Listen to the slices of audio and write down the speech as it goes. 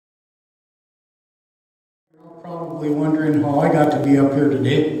You're all probably wondering how I got to be up here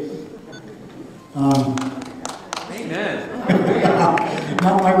today. Amen.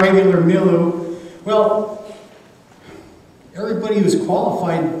 Not my regular milieu. Well, everybody who's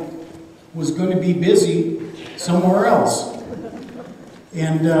qualified was going to be busy somewhere else.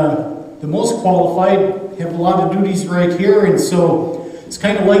 And the most qualified have a lot of duties right here, and so it's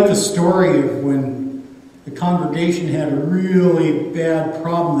kind of like the story of when the congregation had a really bad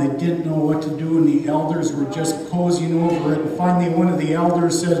problem. They didn't know what to do, and the elders were just cozying over it. And finally, one of the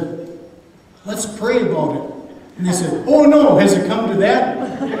elders said, "Let's pray about it." And they said, "Oh no, has it come to that?"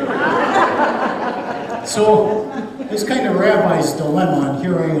 So it's kind of Rabbi's dilemma, and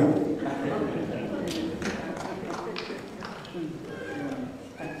here I am.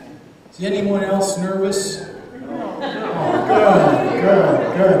 Is anyone else nervous? Oh,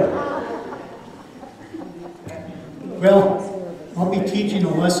 good. Well, I'll be teaching a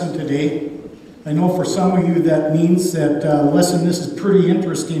lesson today. I know for some of you that means that lesson this is pretty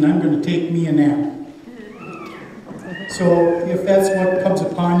interesting. I'm going to take me a nap. So if that's what comes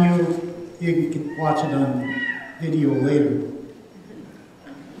upon you, you can watch it on video later.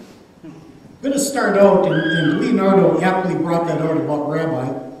 I'm going to start out, and Leonardo aptly brought that out about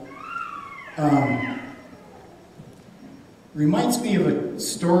Rabbi. Reminds me of a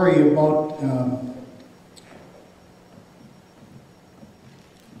story about,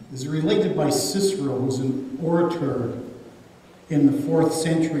 is related by Cicero, who was an orator in the 4th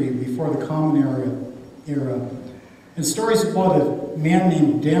century before the Common Era. And stories about a man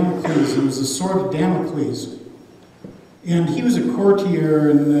named Damocles. It was the sword of Damocles. And he was a courtier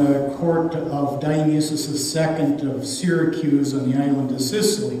in the court of Dionysius II of Syracuse on the island of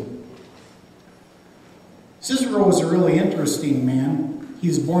Sicily. Cicero was a really interesting man. He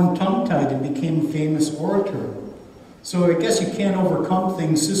was born tongue-tied and became a famous orator. So I guess you can't overcome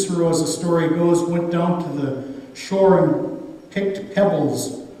things. Cicero, as the story goes, went down to the shore and picked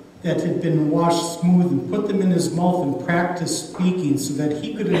pebbles that had been washed smooth and put them in his mouth and practiced speaking so that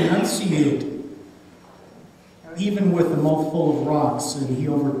he could enunciate even with a mouthful of rocks, and he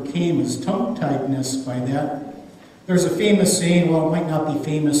overcame his tongue-tiedness by that. There's a famous saying, well, it might not be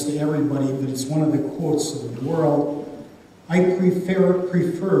famous to everybody, but it's one of the quotes of the world. "I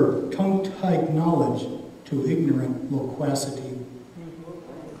prefer tongue-tied knowledge to ignorant loquacity."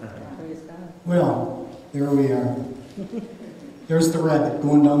 Well, there we are. There's the rabbit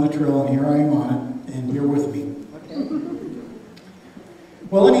going down the trail, and here I am on it, and you're with me.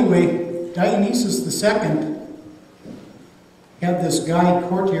 Well, anyway, Dionysius II had this guy,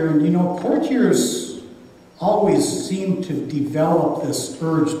 courtier, and you know, courtiers always seem to develop this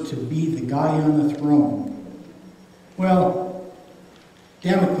urge to be the guy on the throne. Well,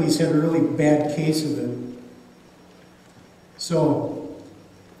 Damocles had a really bad case of it. So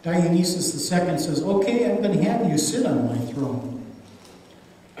Dionysius II says, "Okay, I'm going to have you sit on my throne."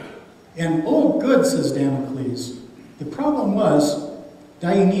 And, "Oh, good," says Damocles. The problem was,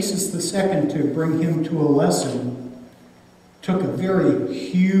 Dionysius II, to bring him to a lesson, took a very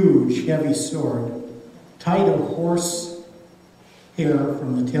huge, heavy sword, tied a horse hair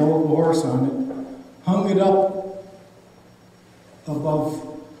from the tail of a horse on it, hung it up above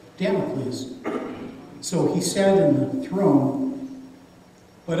Damocles. So he sat in the throne,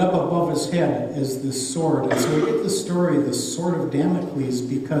 but up above his head is this sword. And so we get the story of the sword of Damocles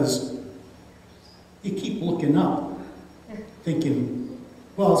because you keep looking up, thinking,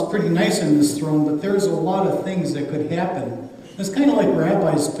 well, it's pretty nice on this throne, but there's a lot of things that could happen. It's kind of like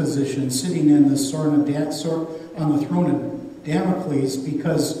Rabbi's position, sitting in the on the throne of Damocles,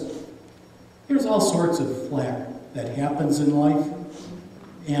 because there's all sorts of flack that happens in life.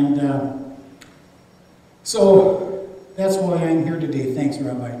 And so that's why I'm here today. Thanks,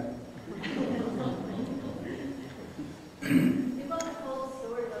 Rabbi. You want to hold a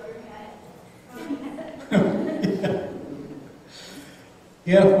sword above your head?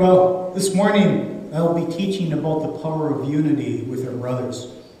 Yeah, well, this morning I'll be teaching about the power of unity with our brothers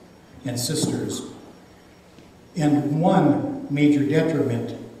and sisters. And one major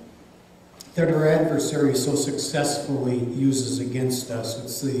detriment that our adversary so successfully uses against us,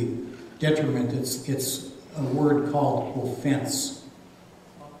 it's the detriment, it's a word called offense.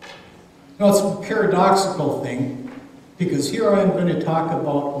 Now, it's a paradoxical thing, because here I am going to talk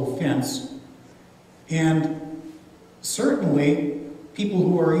about offense, and certainly people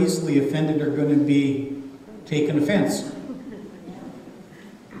who are easily offended are going to be taken offense.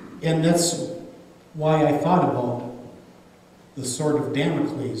 And that's why I thought about the sword of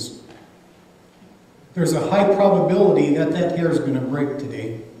Damocles. There's a high probability that that hair is going to break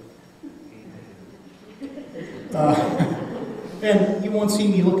today. And you won't see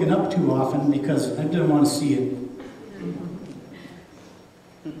me looking up too often because I didn't want to see it.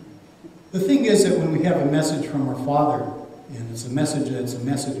 The thing is that when we have a message from our Father, and it's a message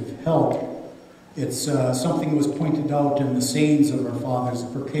of help, it's something that was pointed out in the sayings of our fathers, the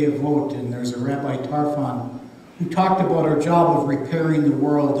Perkei Avot, and there's a Rabbi Tarfon who talked about our job of repairing the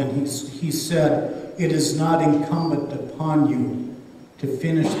world, and he said, "It is not incumbent upon you to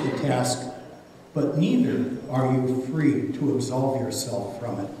finish the task, but neither are you free to absolve yourself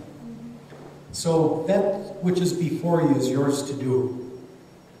from it." So that which is before you is yours to do.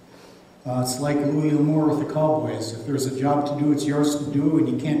 It's like Louis L'Amour with the Cowboys. If there's a job to do, it's yours to do, and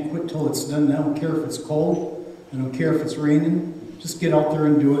you can't quit till it's done. I don't care if it's cold. I don't care if it's raining. Just get out there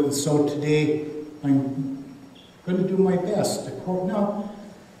and do it. And so today, I'm going to do my best. Now,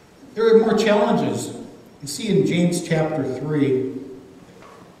 there are more challenges. You see in James chapter 3,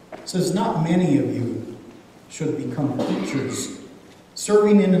 it says, "Not many of you should become teachers,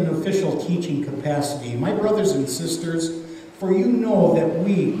 serving in an official teaching capacity. My brothers and sisters, for you know that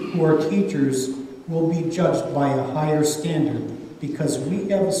we who are teachers will be judged by a higher standard, because we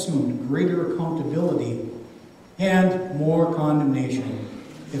have assumed greater accountability and more condemnation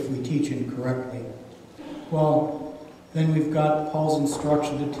if we teach incorrectly." Well, then we've got Paul's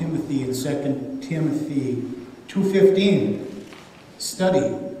instruction to Timothy in 2 Timothy 2:15.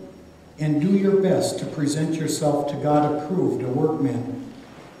 "Study and do your best to present yourself to God approved, a workman,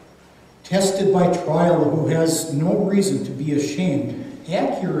 tested by trial, who has no reason to be ashamed,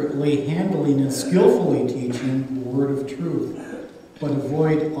 accurately handling and skillfully teaching the word of truth. But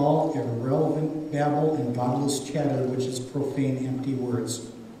avoid all irrelevant babble and godless chatter, which is profane, empty words,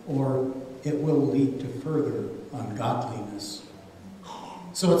 or it will lead to further ungodliness."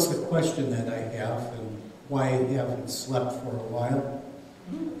 So it's the question that I have, and why I haven't slept for a while.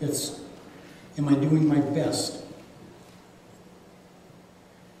 It's, am I doing my best?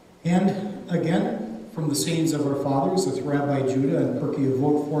 And again, from the sayings of our fathers, with Rabbi Judah and Perkei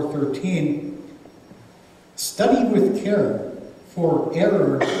Avot 4:13, "Study with care, for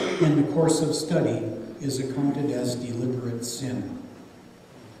error in the course of study is accounted as deliberate sin."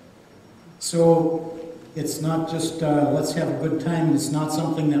 So it's not just let's have a good time. It's not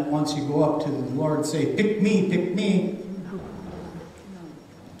something that once you go up to the Lord and say, pick me.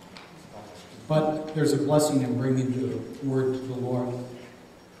 But there's a blessing in bringing the word to the Lord.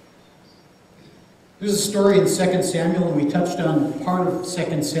 There's a story in 2 Samuel, and we touched on part of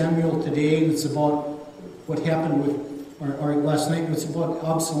 2 Samuel today, and it's about what happened with, or last night, it's about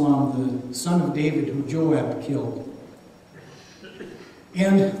Absalom, the son of David, who Joab killed.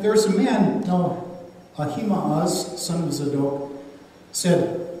 And there's a man, now Ahimaaz, son of Zadok,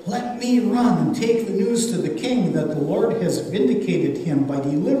 said, "Let me run and take the news to the king that the Lord has vindicated him by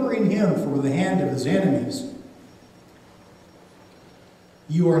delivering him from the hand of his enemies."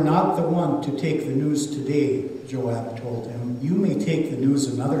 "You are not the one to take the news today," Joab told him. "You may take the news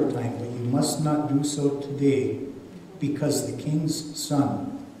another time, but you must not do so today, because the king's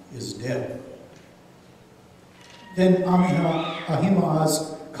son is dead." Then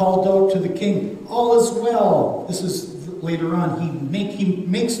Ahimaaz called out to the king, "All is well." This is later on. He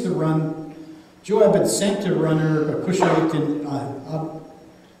makes the run. Joab had sent a runner, a Cushite, and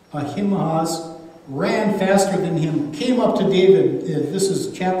Ahimaaz ran faster than him, came up to David. This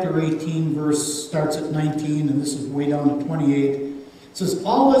is chapter 18, starts at 19, and this is way down to 28. It says,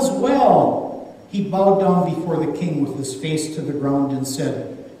 "All is well." He bowed down before the king with his face to the ground and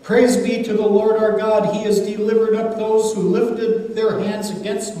said, "Praise be to the Lord our God. He has delivered up those who lifted their hands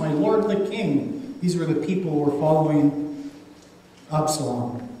against my lord the king." These were the people who were following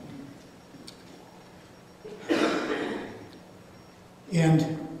Absalom. And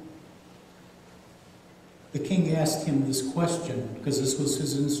the king asked him this question, because this was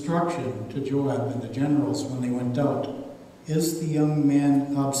his instruction to Joab and the generals when they went out. "Is the young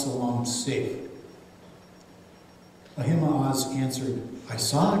man Absalom safe?" Ahimaaz answered, "I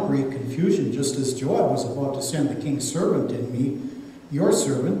saw a great confusion, just as Joab was about to send the king's servant and me, your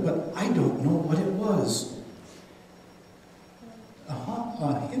servant, but I don't know what it was."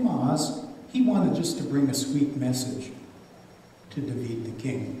 Ahimaaz, he wanted just to bring a sweet message to David the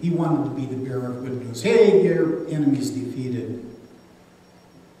king. He wanted to be the bearer of good news. Hey, your enemy's defeated.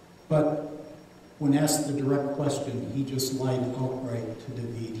 But when asked the direct question, he just lied outright to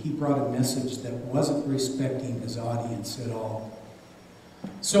David. He brought a message that wasn't respecting his audience at all.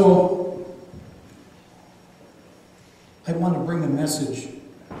 So, I want to bring a message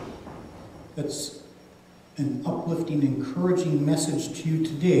that's an uplifting, encouraging message to you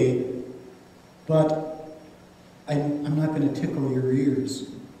today, but I'm not going to tickle your ears.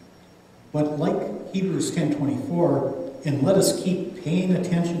 But like Hebrews 10:24, and let us keep paying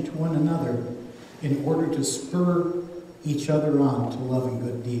attention to one another in order to spur each other on to love and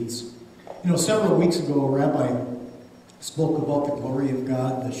good deeds. You know, several weeks ago, a rabbi spoke about the glory of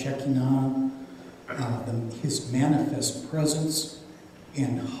God, the Shekinah, his manifest presence,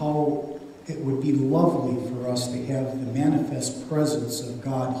 and how it would be lovely for us to have the manifest presence of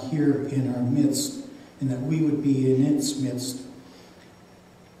God here in our midst, and that we would be in its midst.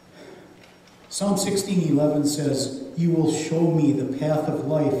 Psalm 16:11 says, "You will show me the path of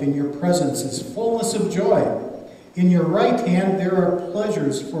life. In your presence is fullness of joy. In your right hand there are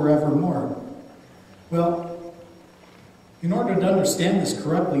pleasures forevermore." Well, in order to understand this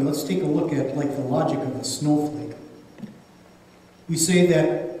correctly, let's take a look at the logic of a snowflake. We say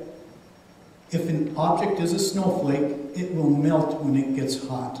that if an object is a snowflake, it will melt when it gets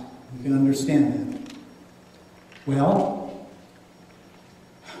hot. You can understand that. Well,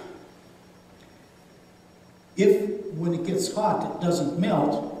 if when it gets hot it doesn't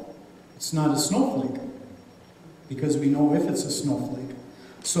melt, it's not a snowflake, because we know if it's a snowflake.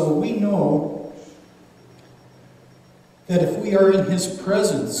 So we know that if we are in his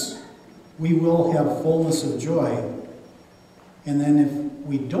presence, we will have fullness of joy. And then if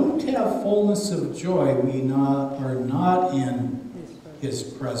we don't have fullness of joy, we are not in his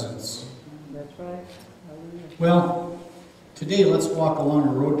presence. That's right. Well, today let's walk along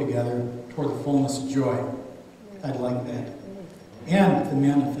a road together toward the fullness of joy. I'd like that. And the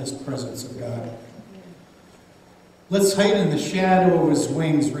manifest presence of God. Let's hide in the shadow of his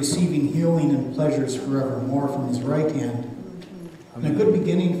wings, receiving healing and pleasures forevermore from his right hand. And a good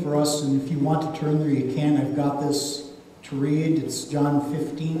beginning for us, and if you want to turn there, you can. I've got this to read. It's John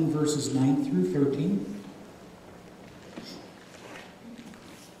 15, verses 9 through 13.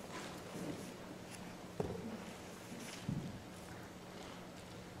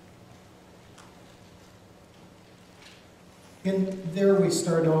 And there we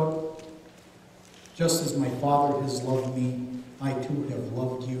start out, "Just as my Father has loved me, I too have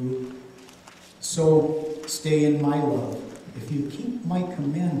loved you. So stay in my love. If you keep my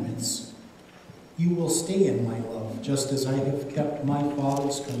commandments, you will stay in my love, just as I have kept my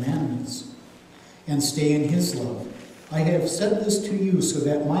Father's commandments and stay in his love. I have said this to you so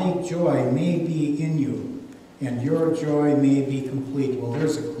that my joy may be in you and your joy may be complete." Well,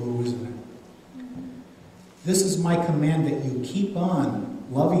 there's a clue, isn't it? "This is my command, that you keep on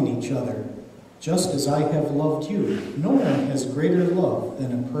loving each other, just as I have loved you. No one has greater love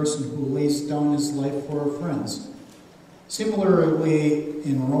than a person who lays down his life for her friends." Similarly,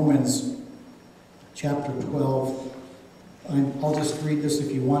 in Romans chapter 12, I'll just read this.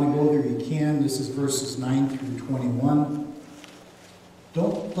 If you want to go there, you can. This is verses 9 through 21.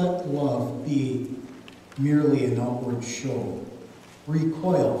 "Don't let love be merely an outward show.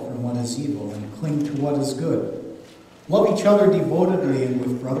 Recoil from what is evil and cling to what is good. Love each other devotedly and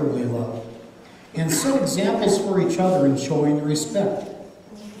with brotherly love. And set examples for each other in showing respect.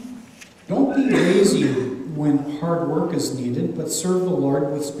 Don't be lazy when hard work is needed, but serve the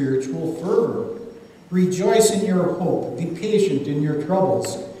Lord with spiritual fervor. Rejoice in your hope, be patient in your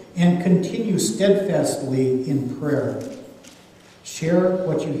troubles, and continue steadfastly in prayer. Share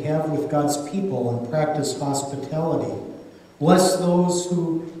what you have with God's people and practice hospitality. Bless those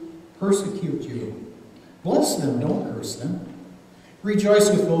who persecute you. Bless them, don't curse them. Rejoice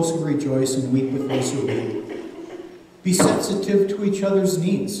with those who rejoice and weep with those who weep. Be sensitive to each other's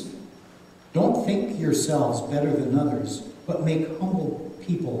needs. Don't think yourselves better than others, but make humble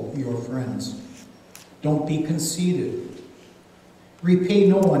people your friends. Don't be conceited. Repay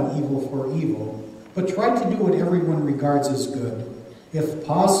no one evil for evil, but try to do what everyone regards as good. If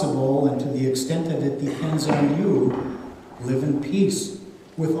possible, and to the extent that it depends on you, live in peace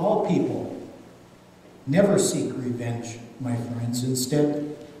with all people. Never seek revenge, my friends.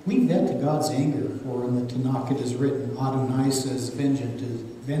 Instead, leave that to God's anger, for in the Tanakh it is written, Adonai says,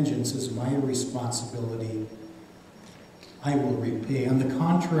 vengeance is my responsibility. I will repay. On the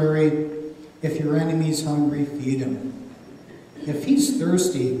contrary, if your enemy is hungry, feed him. If he's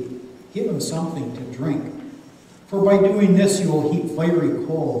thirsty, give him something to drink. For by doing this, you will heap fiery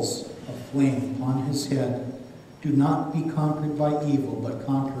coals of flame upon his head. Do not be conquered by evil, but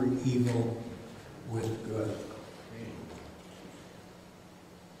conquer evil with good.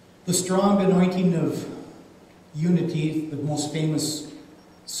 The strong anointing of unity, the most famous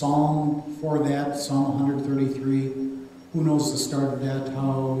psalm for that, Psalm 133. Who knows the start of that?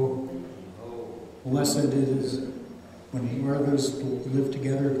 How blessed it is when brothers live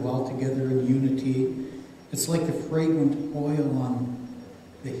together, dwell together in unity. It's like the fragrant oil on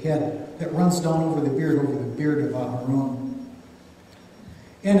the head that runs down over the beard of Aharon.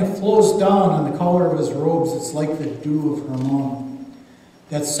 And it flows down on the collar of his robes. It's like the dew of Hermon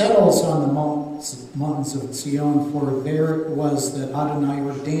that settles on the mountains of Zion. For there it was that Adonai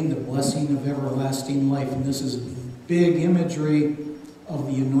ordained the blessing of everlasting life. And this is big imagery of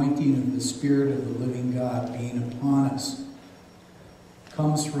the anointing of the Spirit of the living God being upon us.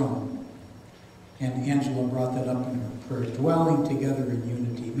 Comes from. And Angela brought that up in her prayer. Dwelling together in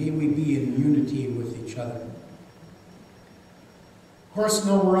unity. May we be in unity with each other. Of course,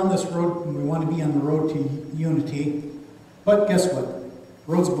 no, we're on this road, and we want to be on the road to unity. But guess what?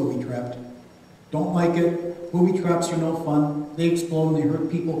 Road's booby-trapped. Don't like it. Booby traps are no fun. They explode and they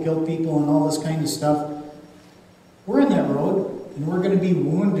hurt people, kill people, and all this kind of stuff. We're in that road, and we're going to be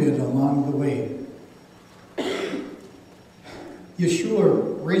wounded along the way.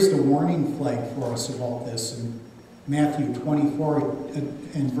 Yeshua raised a warning flag for us about this in Matthew 24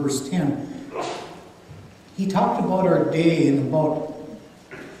 and verse 10. He talked about our day and about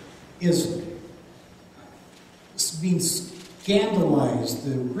is being scandalized.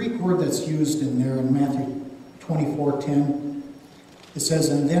 The Greek word that's used in there in Matthew 24:10, it says,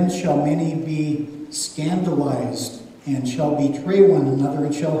 "And then shall many be scandalized, and shall betray one another,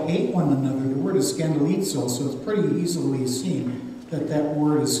 and shall hate one another." The word is scandalizo, so it's pretty easily seen that that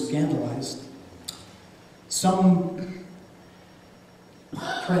word is scandalized. Some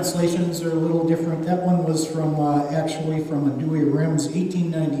translations are a little different. That one was from actually from a Dewey Rims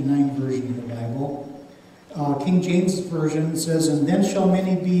 1899 version of the Bible. King James Version says, "And then shall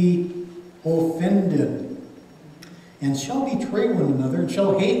many be offended, and shall betray one another, and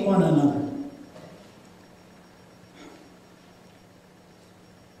shall hate one another."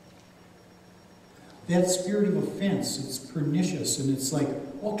 That spirit of offense, it's pernicious, and it's like,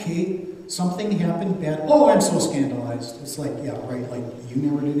 okay, something happened bad. Oh, I'm so scandalized. It's like, yeah, right, like you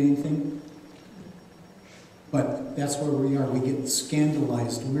never did anything. But that's where we are. We get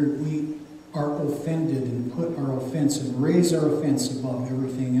scandalized. We are offended and put our offense and raise our offense above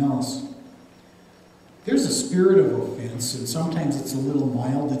everything else. There's a spirit of offense, and sometimes it's a little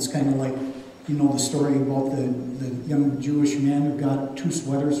mild. It's kind of like, you know, the story about the young Jewish man who got 2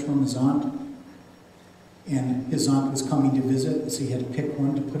 sweaters from his aunt. And his aunt was coming to visit, so he had to pick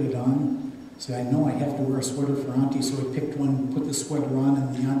one to put it on. So I know I have to wear a sweater for Auntie, so he picked one, put the sweater on,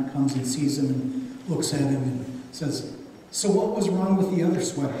 and the aunt comes and sees him and looks at him and says, "So what was wrong with the other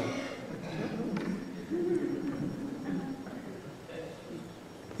sweater?"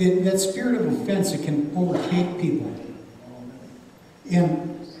 That spirit of offense, it can overtake people.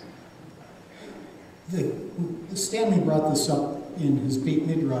 And Stanley brought this up in his Beit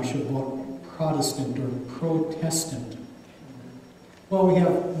Midrash about Protestant or Protestant. Well, we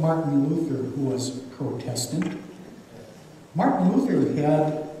have Martin Luther, who was Protestant. Martin Luther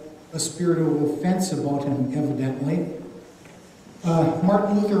had a spirit of offense about him, evidently.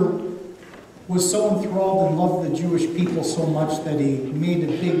 Martin Luther was so enthralled and loved the Jewish people so much that he made a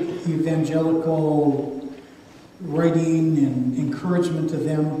big evangelical writing and encouragement to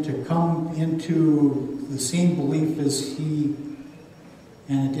them to come into the same belief as he,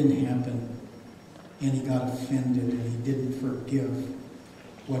 and it didn't happen. And he got offended, and he didn't forgive.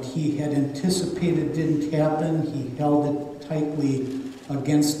 What he had anticipated didn't happen. He held it tightly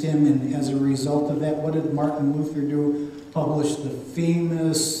against him, and as a result of that, what did Martin Luther do? Publish the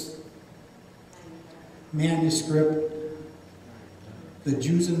famous manuscript, The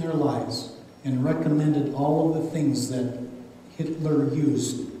Jews and Their Lies, and recommended all of the things that Hitler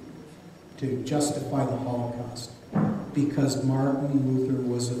used to justify the Holocaust. Because Martin Luther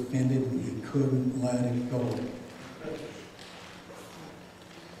was offended and he couldn't let it go.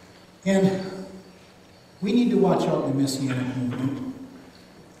 And we need to watch out in the Messianic movement,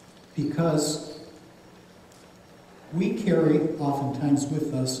 because we carry oftentimes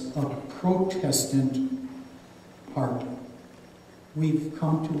with us a Protestant heart. We've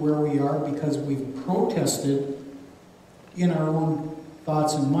come to where we are because we've protested in our own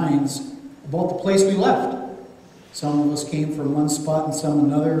thoughts and minds about the place we left. Some of us came from one spot and some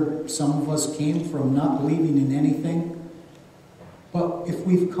another. Some of us came from not believing in anything. But if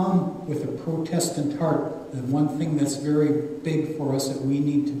we've come with a Protestant heart, the one thing that's very big for us that we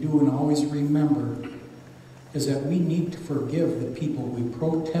need to do and always remember is that we need to forgive the people we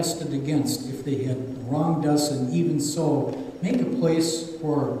protested against if they had wronged us, and even so, make a place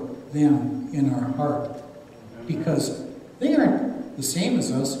for them in our heart. Because they aren't the same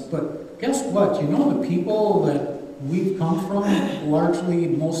as us, but guess what? You know, the people that we've come from, largely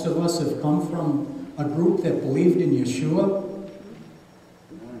most of us have come from a group that believed in Yeshua.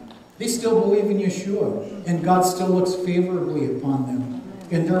 They still believe in Yeshua, and God still looks favorably upon them.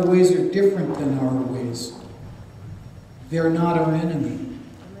 And their ways are different than our ways. They're not our enemy.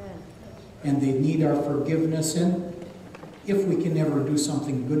 and they need our forgiveness. And if we can ever do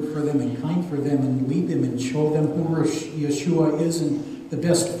something good for them and kind for them and lead them and show them who Yeshua is in the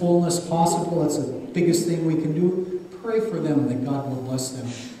best fullness possible, that's the biggest thing we can do. Pray for them that God will bless them.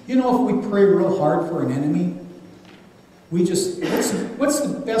 You know, if we pray real hard for an enemy, what's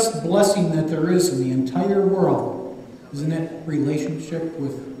the best blessing that there is in the entire world? Isn't that relationship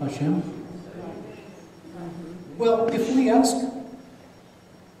with Hashem? Well, if we ask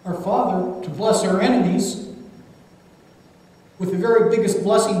our Father to bless our enemies with the very biggest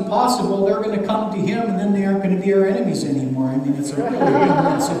blessing possible, they're going to come to Him, and then they aren't going to be our enemies anymore. I mean, it's a really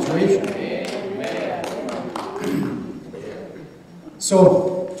win-win situation.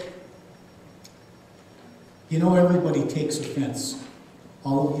 So, you know, everybody takes offense.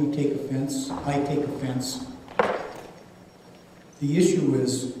 All of you take offense. I take offense. The issue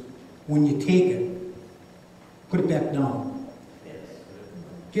is, when you take it, put it back down.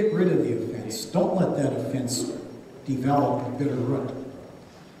 Get rid of the offense. Don't let that offense develop a bitter root.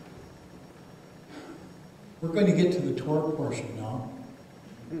 We're going to get to the Torah portion now.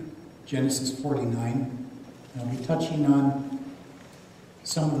 Genesis 49. I'll be touching on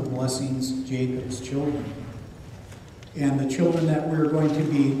some of the blessings of Jacob's children. And the children that we're going to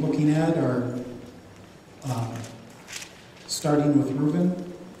be looking at are starting with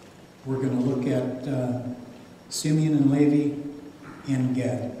Reuben. We're going to look at Simeon and Levi and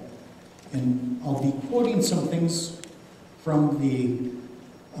Gad. And I'll be quoting some things from the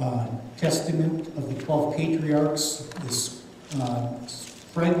Testament of the 12 Patriarchs.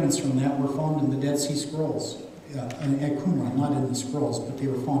 Fragments from that were found in the Dead Sea Scrolls. At Qumran, not in the scrolls, but they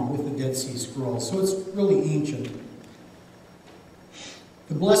were found with the Dead Sea Scrolls. So it's really ancient.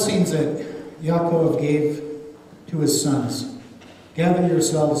 The blessings that Yaakov gave to his sons. Gather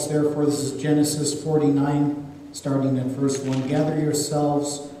yourselves, therefore, this is Genesis 49, starting at verse 1. Gather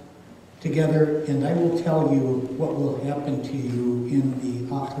yourselves together, and I will tell you what will happen to you in the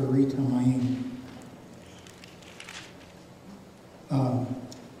Acharit HaMayim.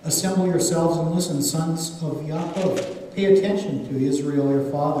 Assemble yourselves and listen, sons of Yaakov. Pay attention to Israel, your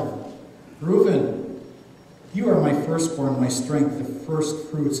father. Reuben, you are my firstborn, my strength, the first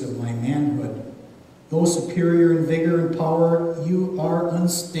fruits of my manhood. Though superior in vigor and power, you are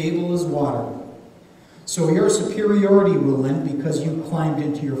unstable as water. So your superiority will end because you climbed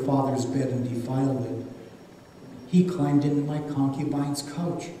into your father's bed and defiled it. He climbed into my concubine's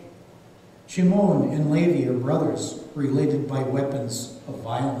couch. Shimon and Levi are brothers, related by weapons of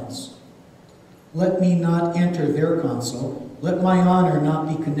violence. Let me not enter their council. Let my honor not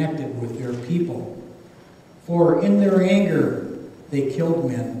be connected with their people. For in their anger they killed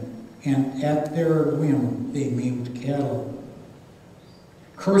men, and at their whim they maimed cattle.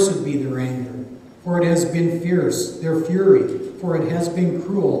 Cursed be their anger, for it has been fierce, their fury, for it has been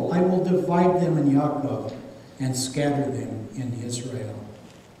cruel. I will divide them in Yaakov and scatter them in Israel.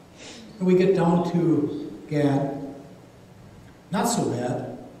 And we get down to Gad. Not so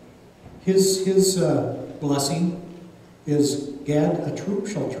bad. His blessing is, Gad, a troop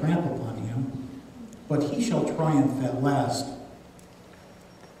shall tramp upon him, but he shall triumph at last.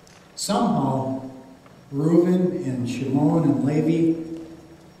 Somehow, Reuben and Shimon and Levi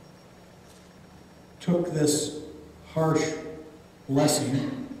took this harsh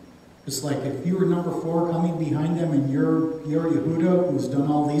blessing. It's like if you were number 4 coming behind them and you're Yehuda, who's done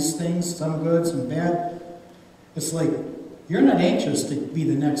all these things, some good, some bad, it's like you're not anxious to be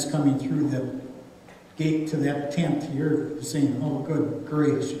the next coming through the gate to that tent. You're saying, oh, good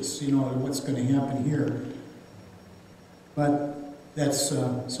gracious, you know, what's going to happen here? But that's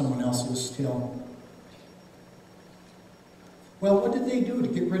someone else's tale. Well, what did they do to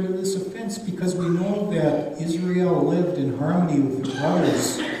get rid of this offense? Because we know that Israel lived in harmony with their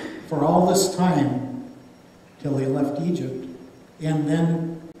brothers for all this time till they left Egypt, and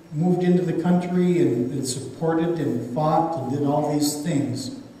then moved into the country and supported and fought and did all these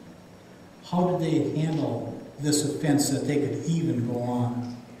things. How did they handle this offense that they could even go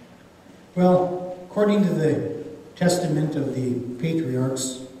on? Well, according to the Testament of the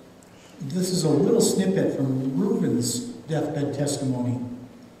Patriarchs, this is a little snippet from Reuben's deathbed testimony.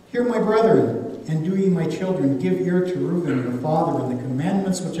 Hear, my brethren, and do ye, my children, give ear to Reuben your father and the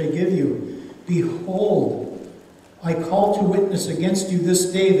commandments which I give you. Behold, I call to witness against you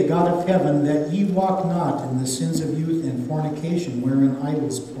this day the God of heaven, that ye walk not in the sins of youth and fornication, wherein I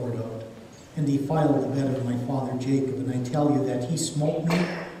was poured out, and defiled the bed of my father Jacob. And I tell you that he smote me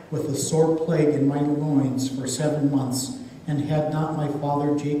with a sore plague in my loins for 7 months, and had not my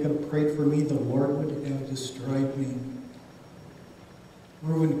father Jacob prayed for me, the Lord would have destroyed me.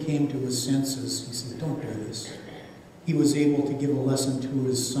 Reuben came to his senses. He said, don't do this. He was able to give a lesson to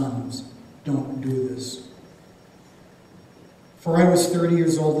his sons. don't do this. For I was 30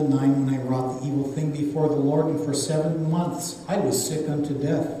 years old and 9 when I wrought the evil thing before the Lord, and for 7 months I was sick unto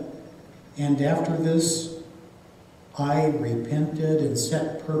death. And after this I repented and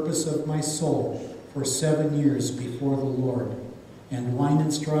set purpose of my soul for 7 years before the Lord. And wine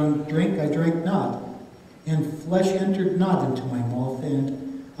and strong drink I drank not, and flesh entered not into my mouth,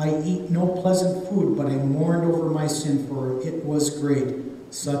 and I eat no pleasant food, but I mourned over my sin, for it was great,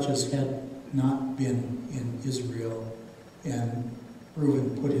 such as had not been in Israel. And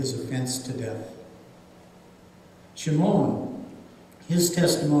Reuben put his offense to death. Shimon, his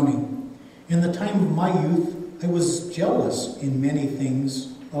testimony. In the time of my youth, I was jealous in many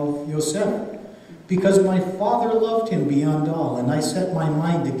things of Yosef, because my father loved him beyond all, and I set my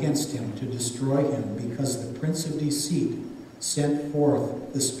mind against him to destroy him, because the prince of deceit sent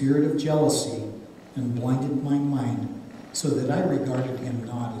forth the spirit of jealousy and blinded my mind, so that I regarded him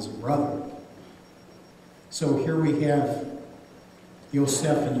not as a brother. So here we have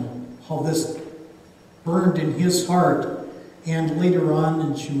Yosef and how this burned in his heart. And later on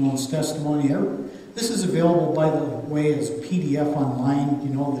in Shimon's testimony, this is available, by the way, as a PDF online,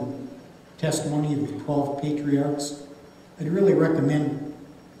 the testimony of the 12 patriarchs. I'd really recommend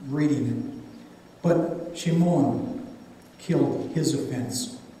reading it. But Shimon killed his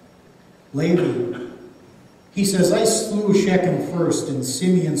offense. Levi, he says, I slew Shechem first, and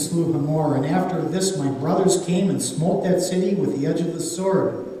Simeon slew Hamor, and after this my brothers came and smote that city with the edge of the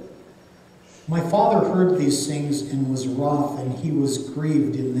sword. My father heard these things and was wroth, and he was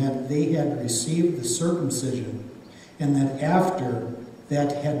grieved in that they had received the circumcision, and that after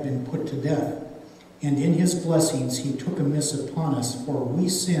that had been put to death. And in his blessings he took amiss upon us, for we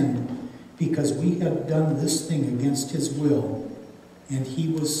sinned, because we had done this thing against his will, and he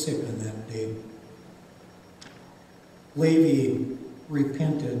was sick on that day. Levi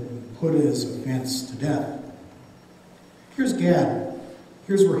repented and put his offense to death. Here's Gad.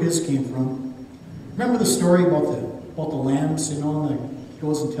 Here's where his came from. Remember the story about the lambs, and he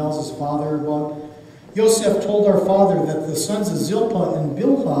goes and tells his father about. Yosef told our father that the sons of Zilpah and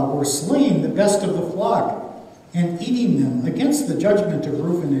Bilhah were slaying the best of the flock and eating them against the judgment of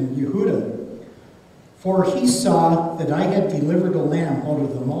Reuben and Yehudah. For he saw that I had delivered a lamb out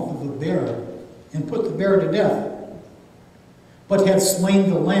of the mouth of a bear and put the bear to death, but had slain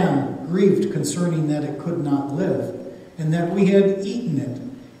the lamb, grieved concerning that it could not live, and that we had eaten it.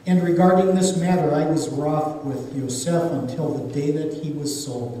 And regarding this matter, I was wroth with Yosef until the day that he was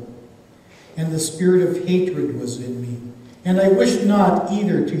sold. And the spirit of hatred was in me. And I wished not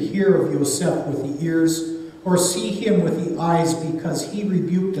either to hear of Yosef with the ears, or see him with the eyes, because he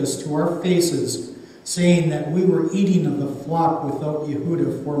rebuked us to our faces, saying that we were eating of the flock without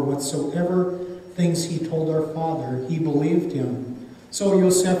Yehudah, for whatsoever things he told our father, he believed him. So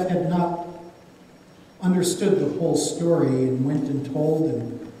Yosef had not understood the whole story, and went and told,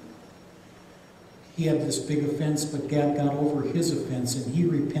 and he had this big offense, but Gad got over his offense, and he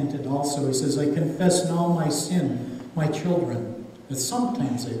repented also. He says, I confess now my sin, my children, that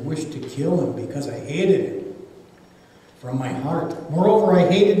sometimes I wished to kill him because I hated him from my heart. Moreover,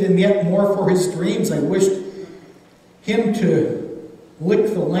 I hated him yet more for his dreams. I wished him to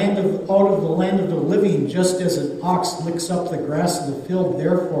lick the land out of the land of the living, just as an ox licks up the grass of the field.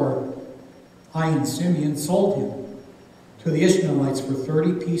 Therefore, I and Simeon sold him to the Ishmaelites for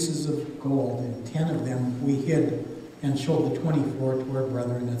 30 pieces of gold, and 10 of them we hid, and showed the 24 to our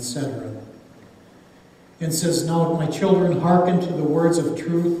brethren, etc. And says, now my children, hearken to the words of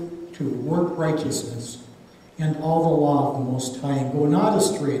truth, to work righteousness, and all the law of the Most High, and go not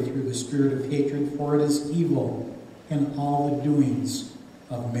astray through the spirit of hatred, for it is evil in all the doings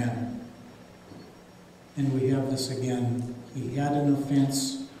of men. And we have this again. He had an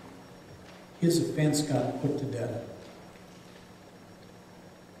offense. His offense got put to death.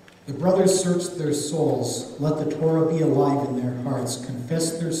 The brothers searched their souls. Let the Torah be alive in their hearts.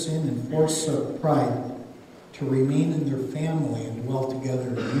 Confess their sin and forsook pride, to remain in their family and dwell together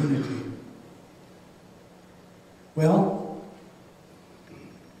in unity. Well,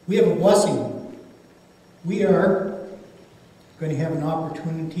 we have a blessing. We are going to have an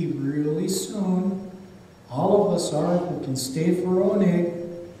opportunity really soon. All of us are, who can stay for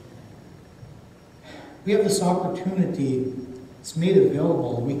Oneg. We have this opportunity. It's made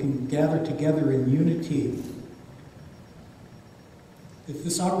available. We can gather together in unity. If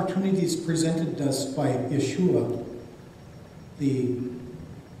this opportunity is presented to us by Yeshua, the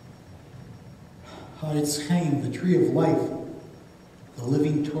Ha'etz Chaim, the tree of life, the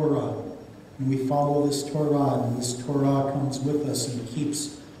living Torah, and we follow this Torah, and this Torah comes with us and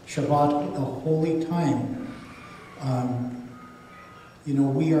keeps Shabbat a holy time.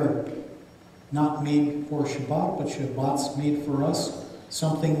 We are not made for Shabbat, but Shabbat's made for us.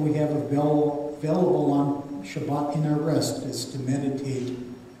 Something we have available on Shabbat in our rest is to meditate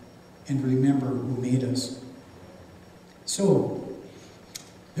and remember who made us. So,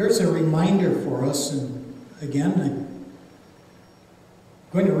 there's a reminder for us, and again, I'm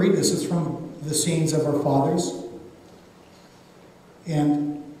going to read this. It's from the sayings of our fathers,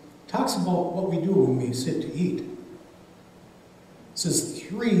 and talks about what we do when we sit to eat. It says,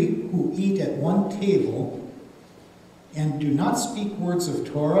 3 who eat at one table and do not speak words of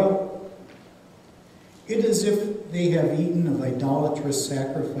Torah, it is as if they have eaten of idolatrous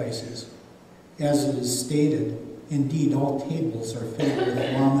sacrifices. As it is stated, indeed all tables are filled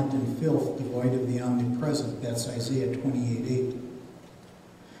with vomit and filth, devoid of the omnipresent. That's Isaiah 28:8.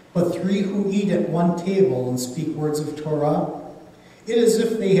 But 3 who eat at one table and speak words of Torah, it is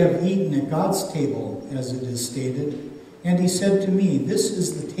as if they have eaten at God's table, as it is stated. And he said to me, this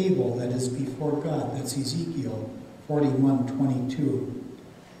is the table that is before God. That's Ezekiel 41:22.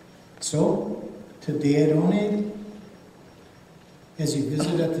 So, today at Oneg, as you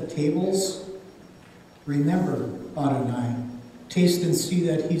visit at the tables, remember Adonai. Taste and see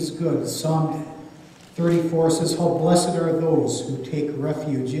that he's good. Psalm 34 says, how blessed are those who take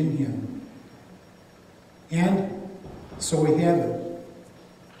refuge in him. And so we have it.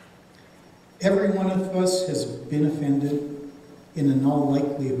 Every one of us has been offended, and in all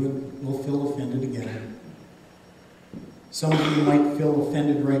likelihood will feel offended again. Some of you might feel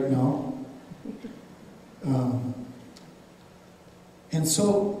offended right now. And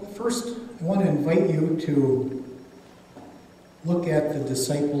so, first, I want to invite you to look at the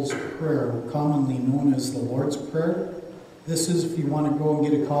disciples' prayer, commonly known as the Lord's Prayer. This is, if you want to go and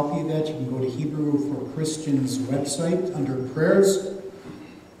get a copy of that, you can go to Hebrew for Christians website under prayers.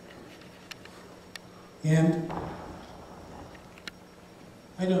 And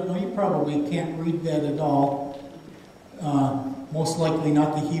I don't know, you probably can't read that at all. Most likely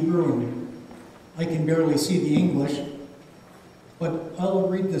not the Hebrew, and I can barely see the English. But I'll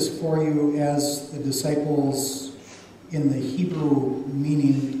read this for you as the disciples in the Hebrew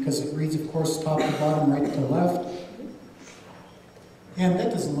meaning, because it reads, of course, top to bottom, right to left. And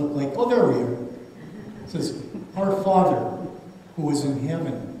that doesn't look like, oh, there we are. It says, Our Father, who is in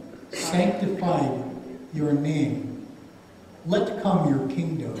heaven, sanctified your name. Let come your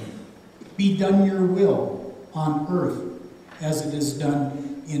kingdom. Be done your will on earth as it is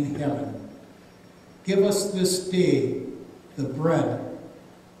done in heaven. Give us this day the bread,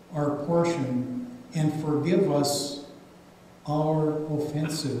 our portion, and forgive us our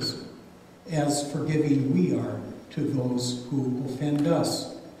offenses, as forgiving we are to those who offend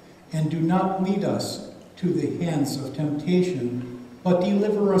us. And do not lead us to the hands of temptation, but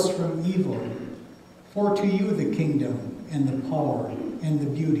deliver us from evil. For to you the kingdom, and the power, and the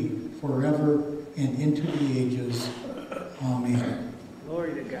beauty, forever and into the ages. Amen.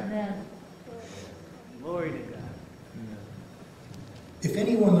 Glory to God. Amen. Glory to God. If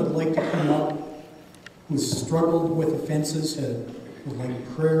anyone would like to come up who's struggled with offenses, would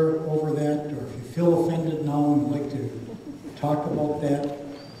like prayer over that, or if you feel offended now and would like to talk about that,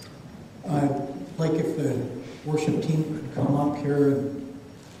 I'd like if the worship team could come up here and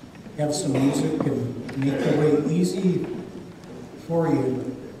have some music and make the way easy for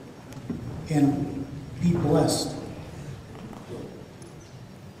you and be blessed.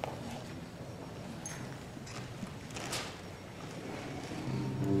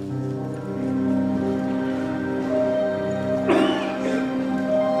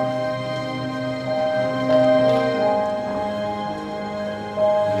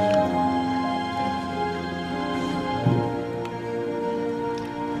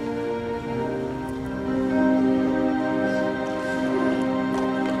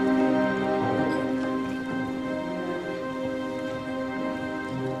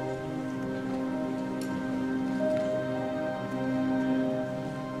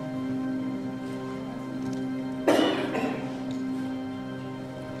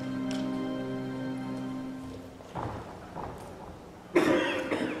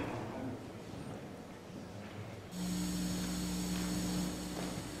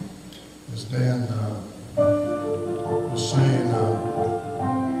 As Dan was saying,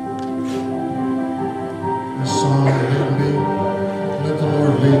 this song, let the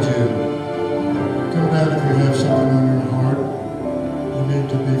Lord lead you. Come back if you have something on your heart. You need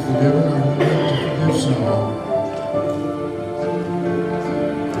to be forgiven, or you need to forgive someone.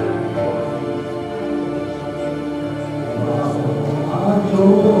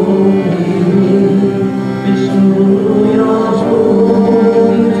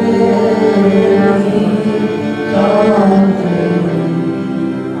 It's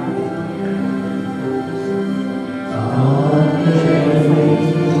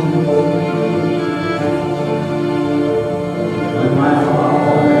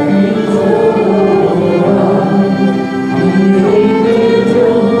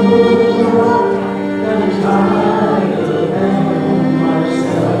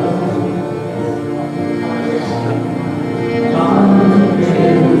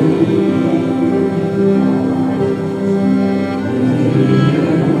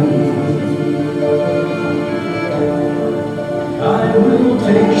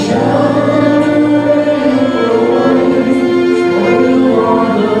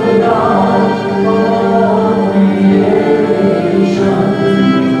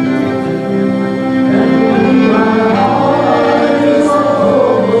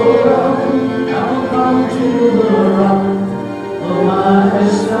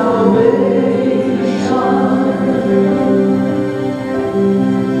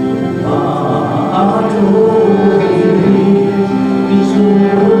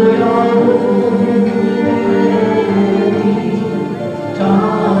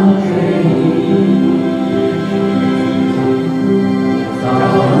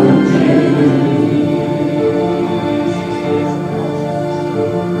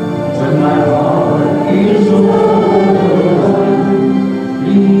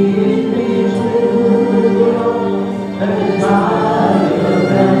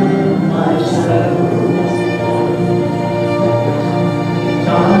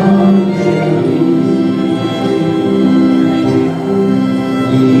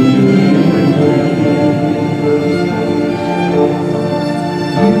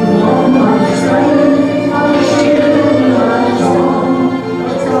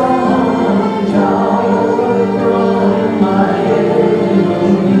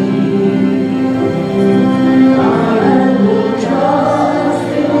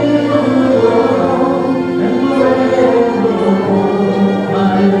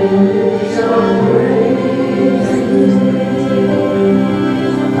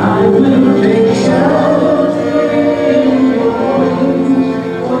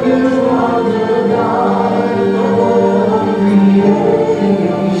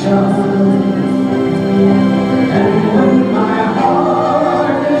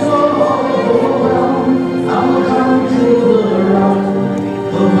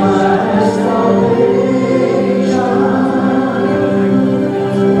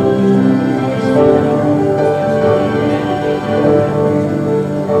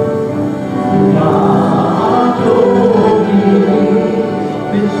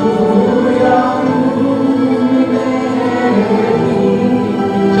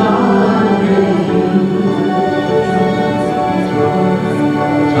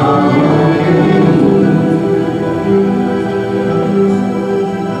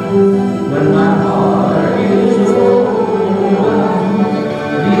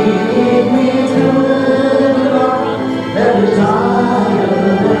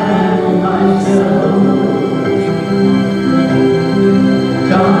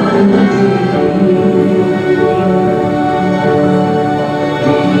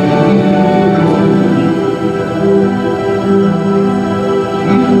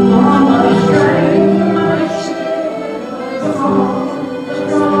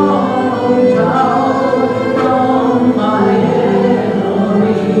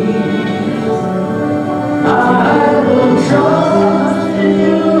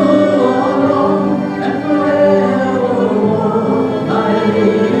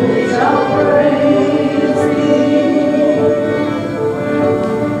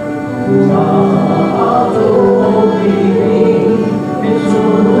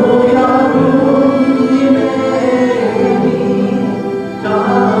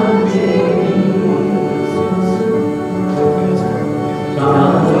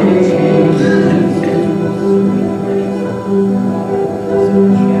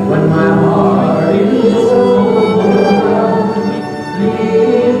When my heart is overwhelmed,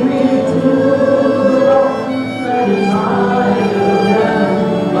 lead me to the rock that is higher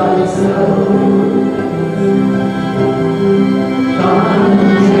than myself. Come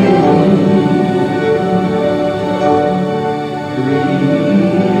take me,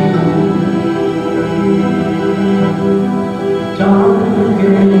 come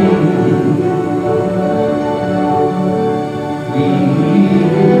get me.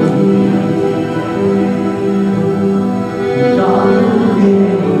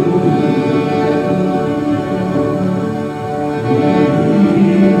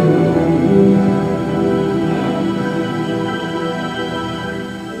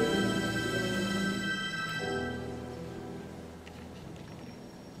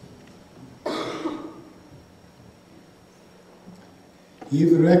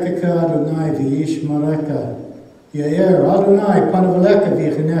 Yivrekeka Adonai v'yishmareka. Yair Adonai panavaleka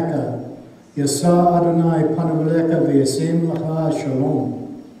v'yichineka. Yasa Adonai panavaleka v'yasem lacha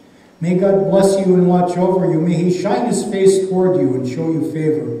shalom. May God bless you and watch over you. May He shine His face toward you and show you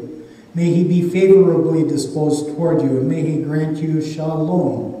favor. May He be favorably disposed toward you, and may He grant you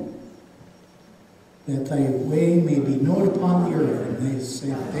shalom, that thy way may be known upon the earth, and thy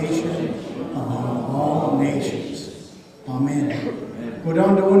salvation among all nations. Amen. Go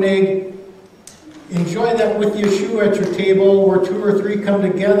down to Oneg. Enjoy that with Yeshua at your table, where 2 or 3 come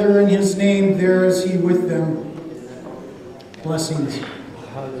together in His name, there is He with them. Blessings.